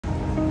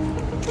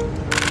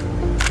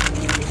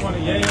want a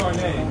yay or a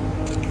nay?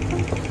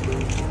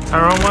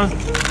 Tyrone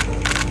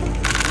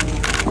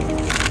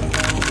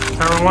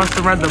wants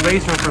to rent the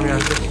basement from you.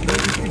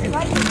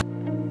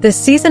 The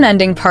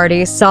season-ending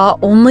party saw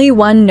only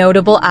one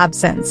notable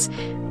absence,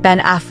 Ben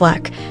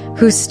Affleck,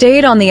 who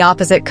stayed on the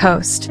opposite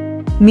coast.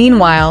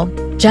 Meanwhile,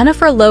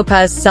 Jennifer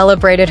Lopez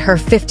celebrated her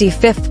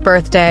 55th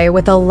birthday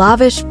with a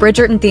lavish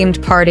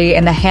Bridgerton-themed party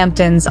in the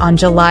Hamptons on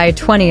July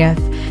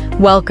 20th.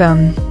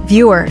 Welcome,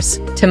 viewers,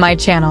 to my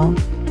channel.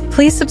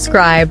 Please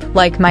subscribe,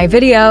 like my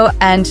video,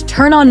 and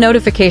turn on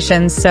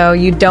notifications so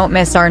you don't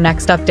miss our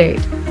next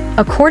update.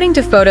 According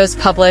to photos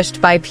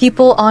published by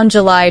People on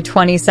July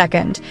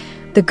 22nd,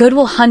 the Good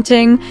Will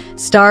Hunting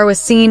star was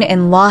seen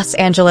in Los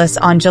Angeles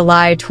on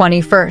July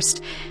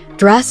 21st,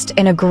 dressed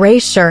in a gray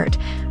shirt,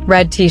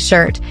 red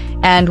t-shirt,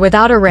 and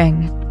without a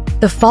ring.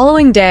 The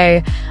following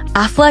day,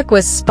 Affleck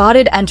was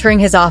spotted entering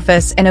his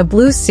office in a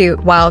blue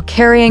suit while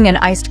carrying an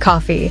iced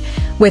coffee,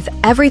 with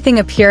everything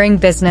appearing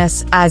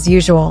business as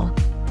usual.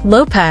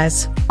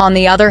 Lopez, on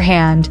the other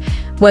hand,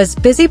 was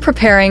busy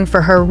preparing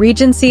for her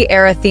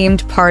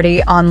Regency-era-themed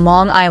party on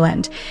Long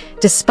Island,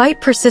 despite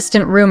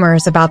persistent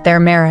rumors about their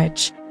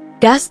marriage.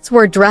 Guests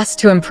were dressed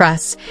to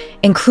impress,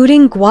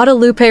 including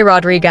Guadalupe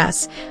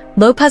Rodriguez,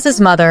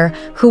 Lopez's mother,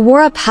 who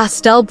wore a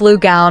pastel blue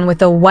gown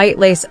with a white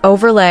lace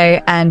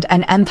overlay and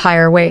an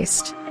empire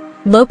waist.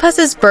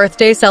 Lopez's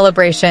birthday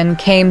celebration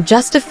came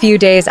just a few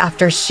days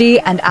after she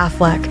and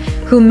Affleck,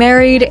 who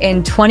married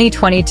in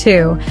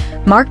 2022,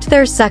 marked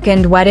their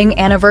second wedding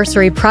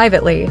anniversary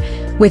privately,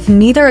 with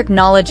neither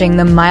acknowledging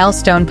the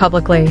milestone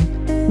publicly.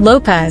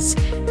 Lopez,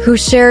 who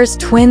shares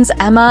twins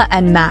Emma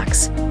and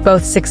Max,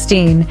 both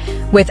 16,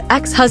 with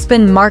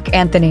ex-husband Mark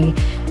Anthony,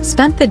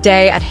 spent the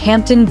day at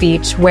Hampton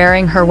Beach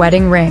wearing her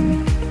wedding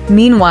ring.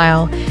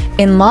 Meanwhile,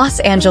 in Los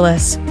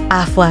Angeles,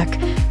 Affleck,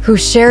 who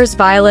shares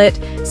Violet,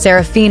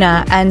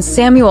 Serafina, and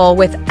Samuel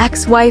with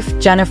ex-wife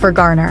Jennifer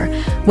Garner,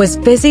 was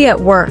busy at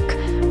work,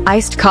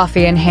 iced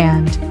coffee in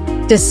hand.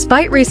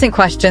 Despite recent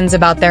questions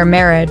about their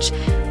marriage,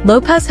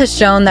 Lopez has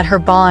shown that her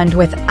bond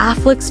with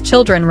Affleck's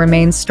children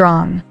remains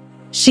strong.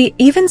 She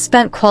even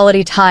spent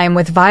quality time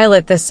with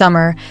Violet this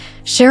summer,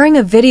 sharing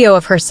a video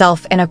of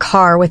herself in a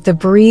car with the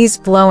breeze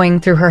blowing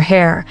through her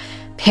hair,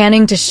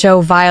 panning to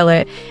show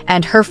Violet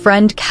and her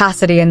friend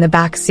Cassidy in the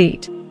back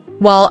seat.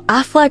 While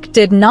Affleck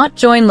did not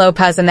join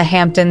Lopez in the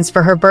Hamptons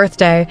for her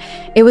birthday,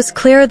 it was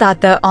clear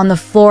that the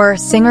on-the-floor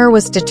singer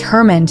was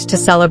determined to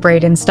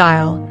celebrate in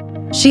style.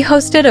 She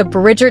hosted a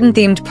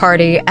Bridgerton-themed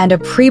party and a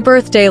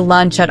pre-birthday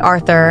lunch at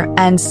Arthur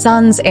and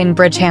Sons in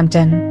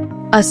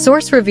Bridgehampton. A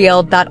source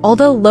revealed that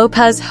although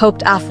Lopez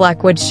hoped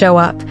Affleck would show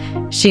up,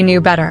 she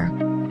knew better.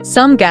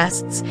 Some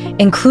guests,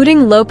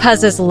 including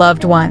Lopez's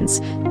loved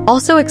ones,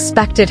 also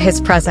expected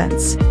his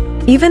presence.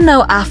 Even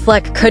though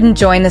Affleck couldn't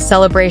join the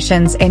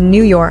celebrations in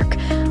New York,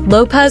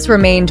 Lopez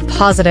remained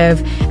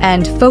positive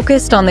and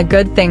focused on the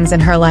good things in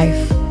her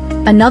life.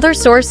 Another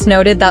source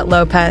noted that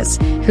Lopez,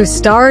 who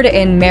starred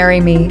in Marry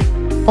Me,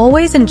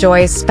 always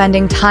enjoys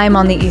spending time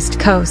on the East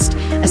Coast,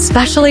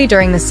 especially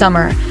during the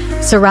summer,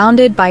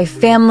 surrounded by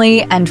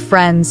family and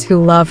friends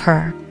who love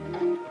her.